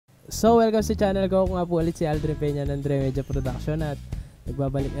So welcome sa channel ko. Ako nga po ulit si Aldrintarucpena ng DREMEDIA Production at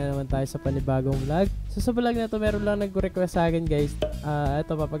nagbabalik na naman tayo sa panibagong vlog. So sa vlog na to meron lang nag-request sa akin guys.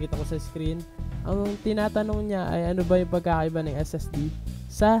 Ito papakita ko sa screen. Ang tinatanong niya ay ano ba yung pagkakaiba ng SSD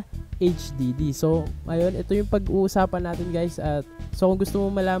sa HDD. So ngayon ito yung pag-uusapan natin guys. At so kung gusto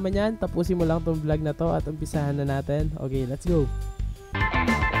mo malaman yan, tapusin mo lang tong vlog na to at umpisahan na natin. Okay, let's go.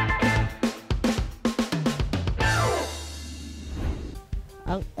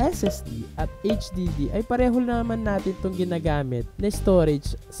 Ang SSD at HDD ay pareho naman natin itong ginagamit na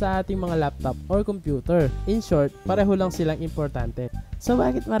storage sa ating mga laptop or computer. In short, pareho lang silang importante. So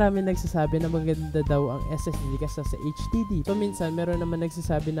bakit marami nagsasabi na maganda daw ang SSD kaysa sa HDD? So minsan meron naman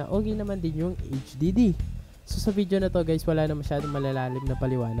nagsasabi na okay naman din yung HDD. So sa video na to guys, wala na masyadong malalalim na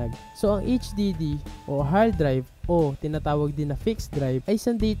paliwanag. So ang HDD o hard drive o tinatawag din na fixed drive ay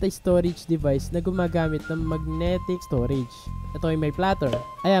isang data storage device na gumagamit ng magnetic storage. Ito ay may platter.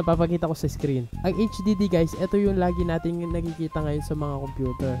 Ayan, papakita ko sa screen. Ang HDD guys, ito yung lagi natin nakikita ngayon sa mga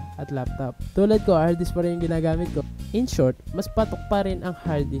computer at laptop. Tulad ko, hard disk pa rin yung ginagamit ko. In short, mas patok pa rin ang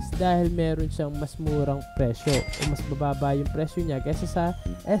hard disk dahil meron siyang mas murang presyo o mas bababa yung presyo niya kaysa sa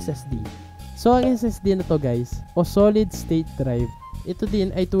SSD. So ang SSD na to guys, o solid state drive, ito din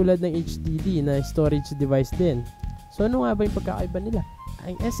ay tulad ng HDD na storage device din. So ano nga ba yung pagkakaiba nila?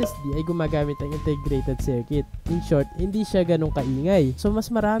 Ang SSD ay gumagamit ng integrated circuit. In short, hindi siya ganun kaingay. So mas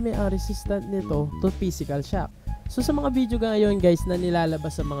marami ang resistant nito to physical shock. So sa mga video ngayon guys na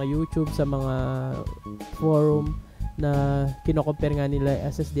nilalabas sa mga YouTube, sa mga forum na kino-compare nga nila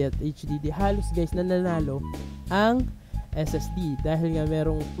SSD at HDD, halos guys nananalo ang SSD dahil nga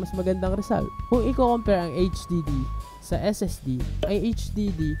merong mas magandang result. Kung i-compare ang HDD sa SSD, ang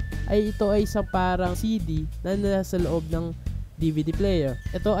HDD ay ito ay isang parang CD na nasa loob ng DVD player.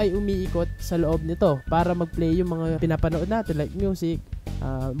 Ito ay umiikot sa loob nito para mag-play yung mga pinapanood natin like music,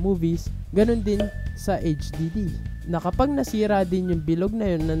 movies. Ganon din sa HDD. Na kapag nasira din yung bilog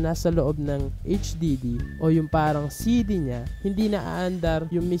na yun na nasa loob ng HDD o yung parang CD niya, hindi na aandar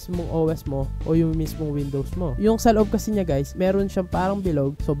yung mismong OS mo o yung mismong Windows mo. Yung sa loob kasi niya guys, meron siyang parang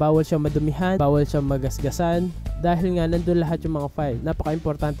bilog, so bawal siyang madumihan, bawal siyang magasgasan dahil nga nandun lahat yung mga file.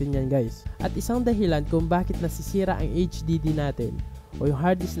 Napaka-importante niyan guys. At isang dahilan kung bakit nasisira ang HDD natin o yung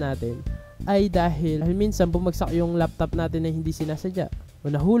hard disk natin ay dahil minsan bumagsak yung laptop natin na hindi sinasadya o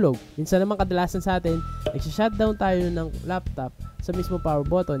nahulog. Minsan naman kadalasan sa atin, nagsha-shutdown tayo ng laptop sa mismo power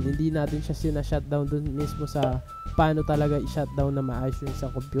button. Hindi natin siya sina-shutdown dun mismo sa paano talaga i-shutdown na maayos yung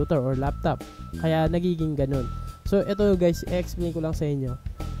isang computer or laptop. Kaya nagiging ganun. So ito guys, i-explain ko lang sa inyo.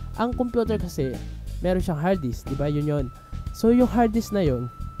 Ang computer kasi, meron siyang hard disk, diba? Yun. So yung hard disk na yun,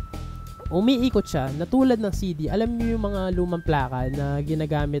 umiikot siya na tulad ng CD. Alam niyo yung mga lumang plaka na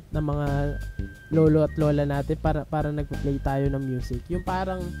ginagamit ng mga lolo at lola natin para nagpo-play tayo ng music. Yung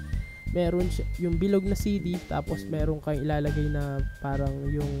parang meron siya, yung bilog na CD tapos meron kang ilalagay na parang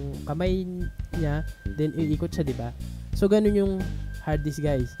yung kamay niya then iikot siya, 'di ba? So ganun yung hard disk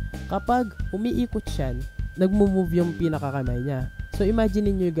guys. Kapag umiikot siya, nagmo-move yung pinakakamay niya. So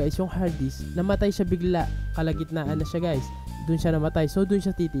imagine niyo guys, yung hard disk, namatay siya bigla, kalagitnaan na siya guys. Doon siya namatay. So doon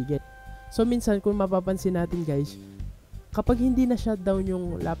siya titigil. So minsan kung mapapansin natin guys, kapag hindi na shutdown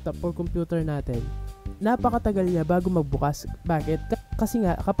yung laptop or computer natin, napakatagal niya bago magbukas. Bakit? Kasi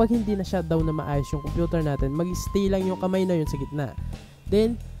nga kapag hindi na shutdown na maayos yung computer natin, mag-stay lang yung kamay na yun sa gitna.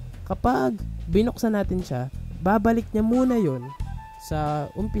 Then kapag binuksan natin siya, babalik niya muna yun sa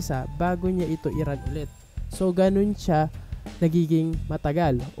umpisa bago niya ito i-run ulit. So ganun siya nagiging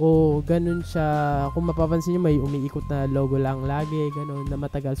matagal o ganun siya. Kung mapapansin nyo, may umiikot na logo lang lagi, ganun na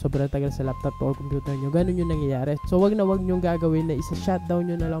matagal, sobrang tagal sa laptop or computer nyo. Ganun yung nangyayari. So wag nyo gagawin na isa-shutdown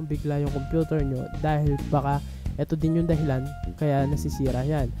nyo na lang bigla yung computer nyo dahil baka eto din yung dahilan kaya nasisira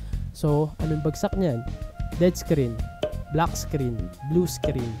yan. So anong bagsak nyan? Dead screen, black screen, blue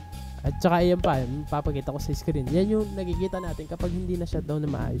screen, at saka ayan pa, papakita ko sa screen. Yan yung nakikita natin kapag hindi na shutdown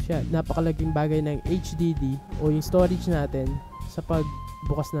na maayos yan. Napakalaging bagay ng HDD o yung storage natin sa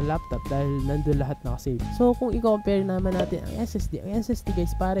pagbukas ng laptop dahil nandun lahat nakasave. So kung i-compare naman natin ang SSD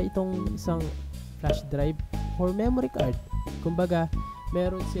guys, para itong isang flash drive or memory card. Kumbaga,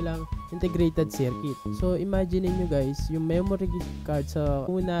 meron silang integrated circuit. So imagine niyo guys, yung memory card sa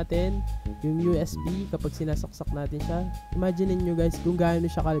phone natin, yung USB kapag sinasaksak natin siya, imagine niyo guys kung gaano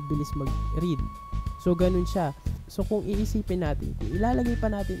siya kabilis mag-read. So ganun siya. So kung iisipin natin, kung ilalagay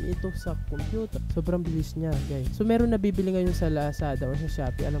pa natin ito sa computer, sobrang bilis niya guys. So meron nabibili ngayon sa Lazada or sa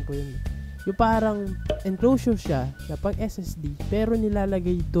Shopee, alam ko yun. Yung parang enclosure siya na pang SSD pero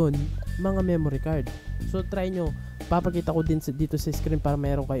nilalagay doon mga memory card. So try nyo, papakita ko din dito sa screen para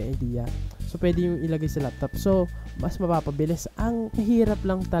mayroon kayo idea. So pwede yung ilagay sa laptop. So mas mapapabilis. Ang mahirap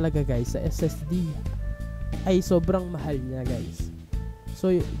lang talaga guys sa SSD ay sobrang mahal niya guys.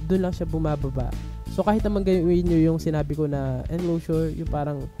 So doon lang siya bumababa. So kahit naman gawin nyo yung sinabi ko na enclosure, yung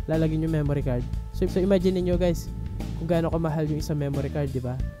parang lalagyan yung memory card. So imagine niyo guys kung gaano kamahal yung isang memory card, di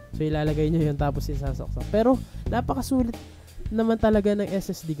ba? So ilalagay nyo yun tapos isasaksak. Pero napakasulit naman talaga ng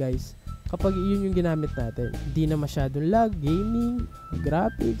SSD guys kapag yun yung ginamit natin. Hindi na masyadong lag, gaming,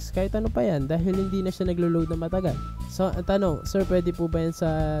 graphics, kahit ano pa yan dahil hindi na siya naglo-load na matagal. So ang tanong, sir, pwede po ba yan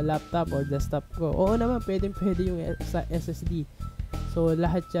sa laptop or desktop ko? Oo naman, pwede yung sa SSD. So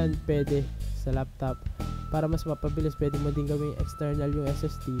lahat yan pwede sa laptop. Para mas mapabilis, pwede mo din gawing external yung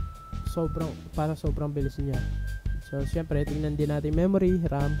SSD. Para sobrang bilis niya. So, syempre, tingnan din natin memory,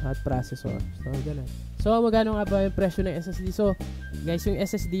 RAM, at processor. So, ganun. So, magkano nga ba yung presyo ng SSD? So, guys, yung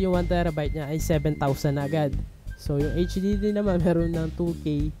SSD, yung 1TB niya ay 7,000 na agad. So, yung HDD naman, meron ng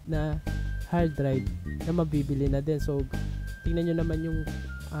 2K na hard drive na mabibili na din. So, tingnan nyo naman yung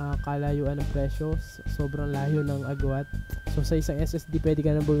kalayuan ng presyo. Sobrang layo ng agwat. So, sa isang SSD, pwede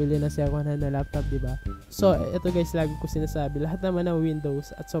ka na bumili ng second hand na laptop, diba? So, ito guys, lagi ko sinasabi, lahat naman ng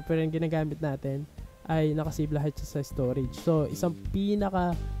Windows at software yung ginagamit natin ay nakasave lahat sa storage. So, isa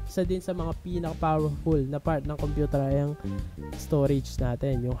din sa mga pinaka-powerful na part ng computer ay ang storage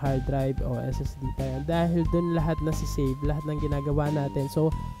natin, yung hard drive o SSD pa yan. Dahil dun lahat save, lahat ng ginagawa natin.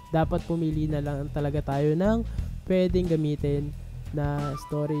 So, dapat pumili na lang talaga tayo ng pwedeng gamitin na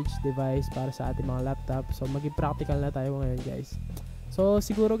storage device para sa ating mga laptop. So, maging practical na tayo ngayon guys. So,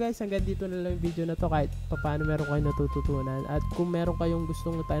 siguro guys, hanggang dito na lang yung video na to kahit paano meron kayong natututunan. At kung meron kayong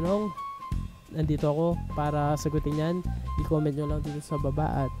gustong tanong, nandito ako para sagutin yan. I-comment nyo lang dito sa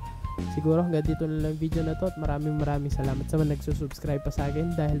baba. At siguro hanggang dito na lang video na to. At maraming salamat sa mga nagsusubscribe pa sa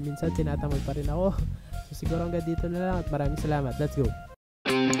akin dahil minsan tinatamad pa rin ako. So siguro hanggang dito na lang at maraming salamat. Let's go!